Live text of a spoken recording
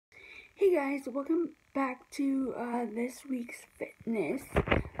Hey guys, welcome back to this week's fitness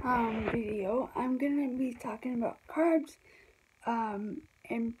video. I'm going to be talking about carbs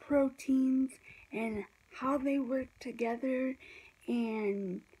and proteins and how they work together,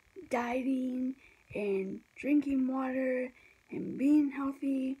 and dieting and drinking water and being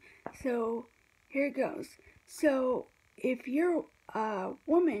healthy. So here it goes. So if you're a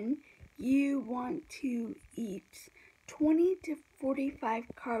woman, you want to eat 20 to 45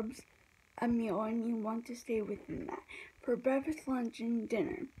 carbs a meal, and you want to stay within that for breakfast, lunch, and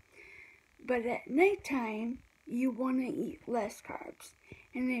dinner. But at nighttime, you want to eat less carbs.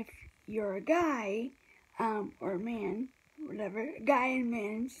 And if you're a guy, or a man, whatever, guy and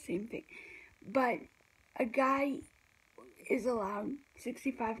man, same thing. But a guy is allowed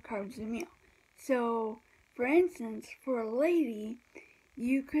 65 carbs a meal. So, for instance, for a lady,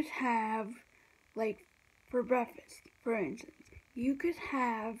 you could have, like, for breakfast, for instance, you could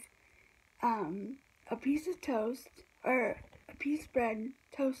have a piece of toast or a piece of bread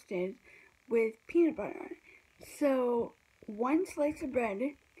toasted with peanut butter on it. So one slice of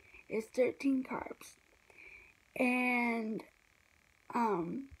bread is 13 carbs, and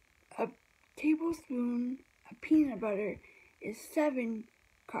a tablespoon of peanut butter is 7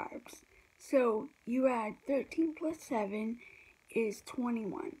 carbs. So you add 13 plus 7 is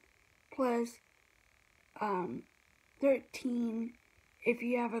 21, plus 13, if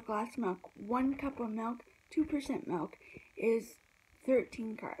you have a glass of milk, 1 cup of milk, 2% milk, is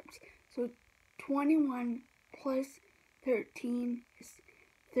 13 carbs. So 21 plus 13 is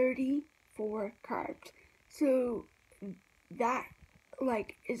 34 carbs. So that,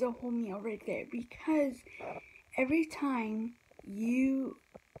 like, is a whole meal right there, because every time you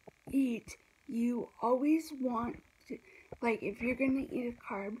eat, you always want to, like, if you're going to eat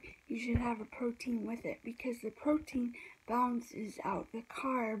a carb, you should have a protein with it, because the protein balances out the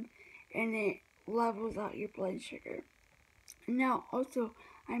carb and it levels out your blood sugar. Now, also,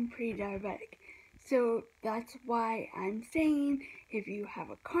 I'm pre-diabetic, so that's why I'm saying if you have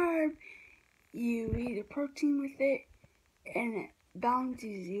a carb, you eat a protein with it, and it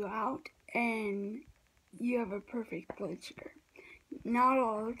balances you out, and you have a perfect blood sugar. Not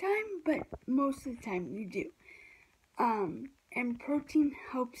all the time, but most of the time you do. And protein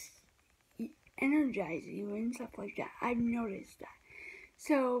helps energize you and stuff like that. I've noticed that.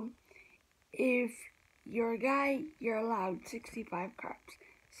 So if you're a guy, you're allowed 65 carbs.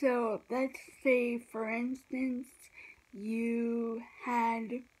 So let's say, for instance, you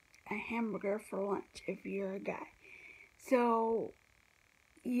had a hamburger for lunch if you're a guy. So,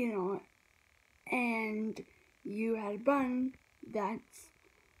 and you had a bun, that's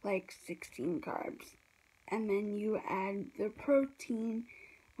like 16 carbs. And then you add the protein,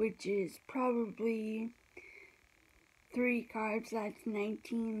 which is probably 3 carbs, that's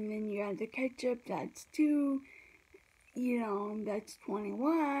 19. Then you add the ketchup, that's 2. That's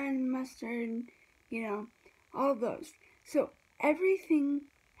 21. Mustard, all those. So everything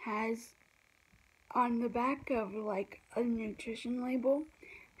has, on the back of like a nutrition label,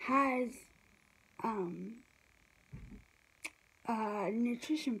 has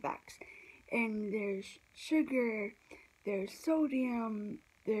nutrition facts. And there's sugar, there's sodium,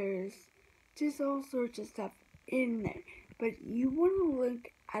 there's just all sorts of stuff in there. But you want to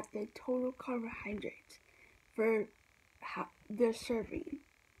look at the total carbohydrates for the serving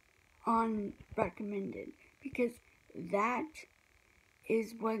on recommended, because that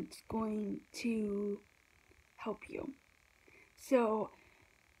is what's going to help you. So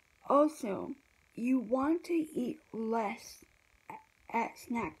also, you want to eat less at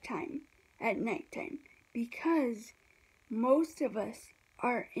snack time, at nighttime, because most of us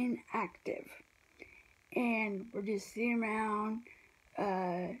are inactive and we're just sitting around.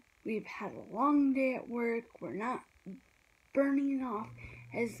 We've had a long day at work, we're not burning off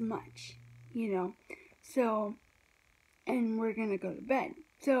as much, so, and we're gonna go to bed,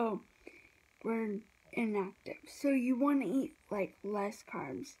 so we're inactive. So you want to eat like less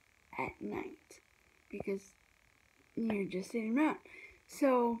carbs at night, because you're just sitting around.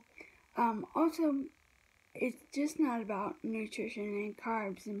 So also, it's just not about nutrition and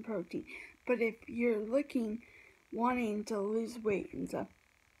carbs and protein, but if you're wanting to lose weight and stuff,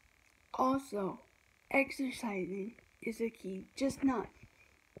 also exercising is a key. Just not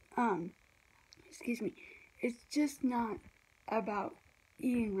it's just not about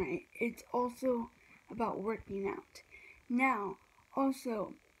eating right, it's also about working out. Now,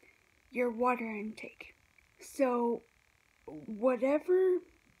 also, your water intake. So whatever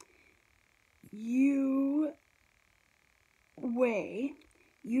you weigh,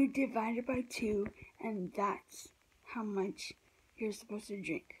 you divide it by 2, and that's how much you're supposed to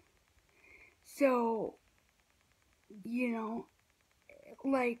drink. So, you know,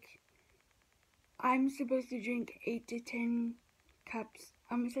 like, I'm supposed to drink 8 to 10 cups,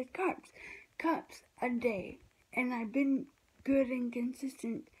 I almost said cups a day. And I've been good and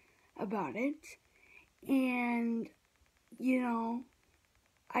consistent about it. And, you know,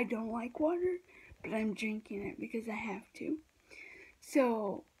 I don't like water, but I'm drinking it because I have to.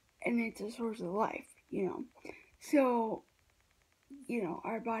 So, and it's a source of life, you know. So, you know,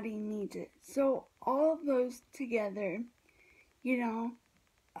 our body needs it. So, all of those together, you know,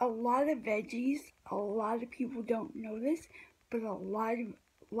 a lot of veggies, a lot of people don't know this, but a lot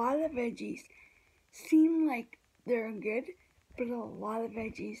of veggies seem like they're good, but a lot of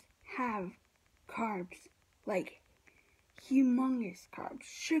veggies have carbs, like humongous carbs,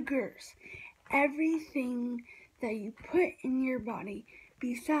 sugars, everything that you put in your body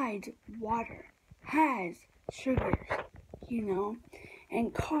besides water has sugars, you know,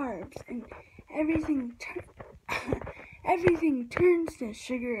 and carbs, and everything everything turns to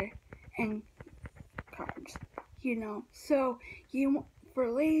sugar and carbs, you know. So for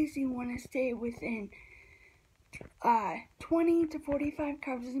ladies, you want to stay within 20 to 45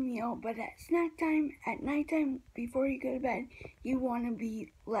 carbs a meal, but at snack time, at nighttime, before you go to bed, you want to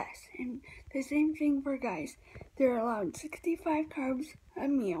be less. And the same thing for guys. They're allowed 65 carbs a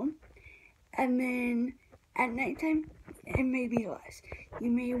meal, and then at nighttime, it may be less. You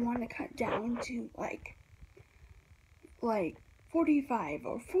may want to cut down to like 45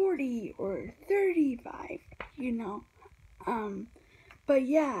 or 40 or 35, you know. But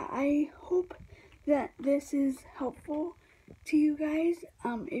yeah, I hope that this is helpful to you guys.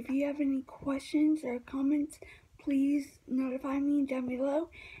 If you have any questions or comments, please notify me down below,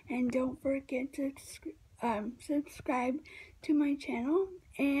 and don't forget to subscribe to my channel.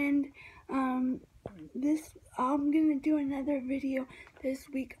 And I'm gonna do another video this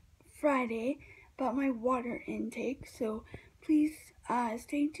week, Friday, about my water intake. So please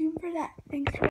stay tuned for that. Thanks for